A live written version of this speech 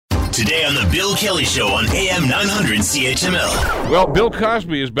Today on The Bill Kelly Show on AM 900 CHML. Well, Bill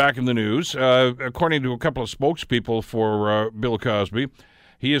Cosby is back in the news. According to a couple of spokespeople for Bill Cosby,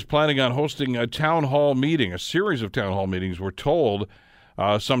 he is planning on hosting a town hall meeting, a series of town hall meetings, we're told,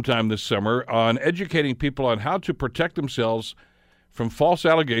 sometime this summer, on educating people on how to protect themselves from false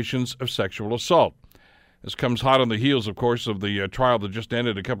allegations of sexual assault. This comes hot on the heels, of course, of the trial that just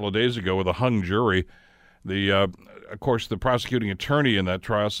ended a couple of days ago with a hung jury. Of course, the prosecuting attorney in that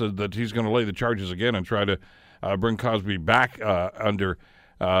trial said that he's going to lay the charges again and try to bring Cosby back under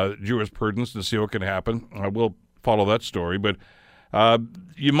jurisprudence to see what can happen. We'll follow that story. But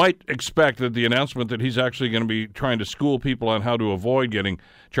you might expect that the announcement that he's actually going to be trying to school people on how to avoid getting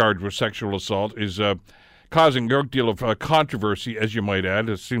charged with sexual assault is causing a great deal of controversy, as you might add.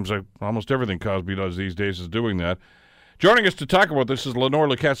 It seems like almost everything Cosby does these days is doing that. Joining us to talk about this is Lenore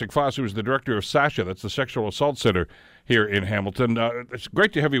Lukasik-Foss, who is the director of SASHA, that's the Sexual Assault Center here in Hamilton. It's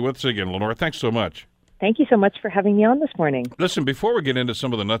great to have you with us again, Lenore. Thanks so much. Thank you so much for having me on this morning. Listen, before we get into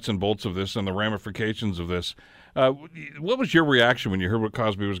some of the nuts and bolts of this and the ramifications of this, what was your reaction when you heard what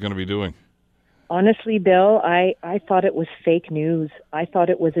Cosby was going to be doing? Honestly, Bill, I thought it was fake news. I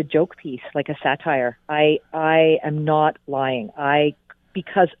thought it was a joke piece, like a satire. I am not lying.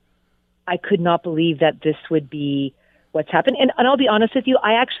 Because I could not believe that this would be what's happened. And I'll be honest with you,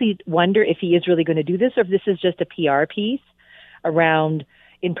 I actually wonder if he is really going to do this or if this is just a PR piece around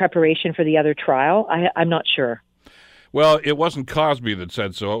in preparation for the other trial. I'm not sure. Well, it wasn't Cosby that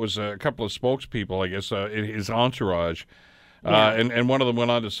said so. It was a couple of spokespeople, I guess, his entourage. Yeah. And one of them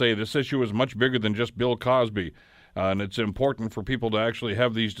went on to say this issue is much bigger than just Bill Cosby, and it's important for people to actually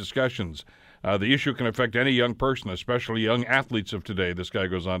have these discussions. The issue can affect any young person, especially young athletes of today, this guy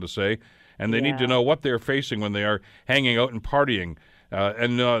goes on to say, and they need to know what they're facing when they are hanging out and partying,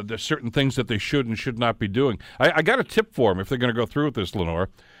 and there's certain things that they should and should not be doing. I got a tip for them if they're going to go through with this, Lenore.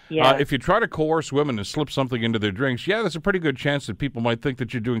 Yeah. If you try to coerce women and slip something into their drinks, there's a pretty good chance that people might think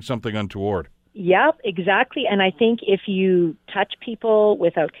that you're doing something untoward. Yep, exactly. And I think if you touch people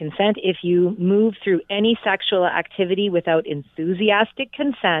without consent, if you move through any sexual activity without enthusiastic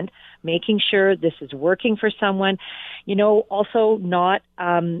consent, making sure this is working for someone, also not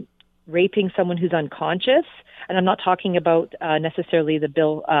raping someone who's unconscious. And I'm not talking about necessarily the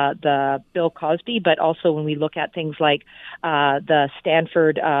Bill Cosby, but also when we look at things like the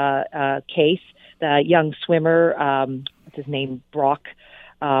Stanford case, the young swimmer, what's his name, Brock.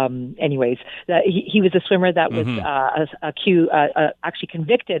 He was a swimmer that was actually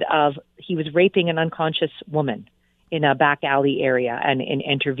convicted of, he was raping an unconscious woman in a back alley area and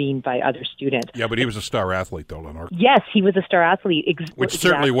intervened by other students. Yeah, but he was a star athlete, though, Lenore. Yes, he was a star athlete. Which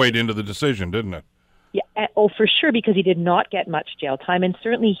certainly weighed into the decision, didn't it? Yeah, for sure, because he did not get much jail time. And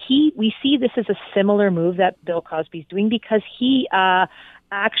certainly we see this as a similar move that Bill Cosby's doing, because he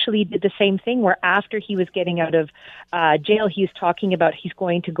actually did the same thing, where after he was getting out of jail, he's talking about he's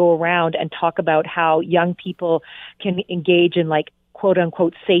going to go around and talk about how young people can engage in, like, quote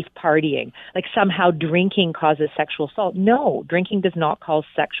unquote safe partying, like somehow drinking causes sexual assault. No, drinking does not cause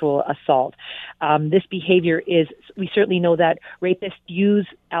sexual assault. This behavior we certainly know that rapists use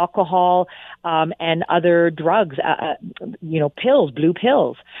alcohol and other drugs, pills, blue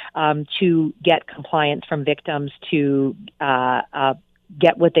pills, to get compliance from victims, to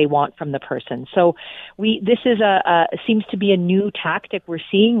get what they want from the person. So this is seems to be a new tactic we're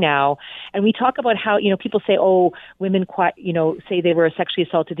seeing now. And we talk about how, people say, women say they were sexually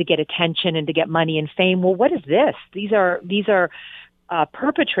assaulted to get attention and to get money and fame. Well, what is this? These are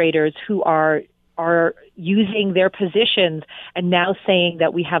perpetrators who are using their positions and now saying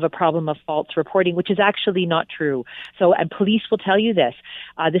that we have a problem of false reporting, which is actually not true. So, and police will tell you this.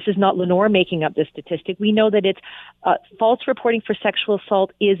 This is not Lenore making up this statistic. We know that it's false reporting for sexual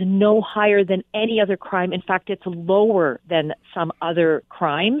assault is no higher than any other crime. In fact, it's lower than some other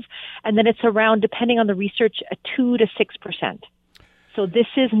crimes. And then it's around, depending on the research, 2 to 6%. So this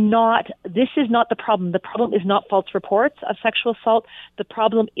is not the problem. The problem is not false reports of sexual assault. The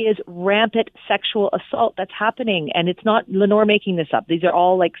problem is rampant sexual assault that's happening. And it's not Lenore making this up. These are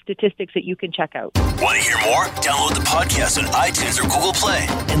all like statistics that you can check out. Want to hear more? Download the podcast on iTunes or Google Play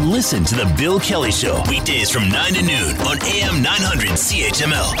and listen to The Bill Kelly Show weekdays from 9 to noon on AM 900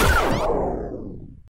 CHML.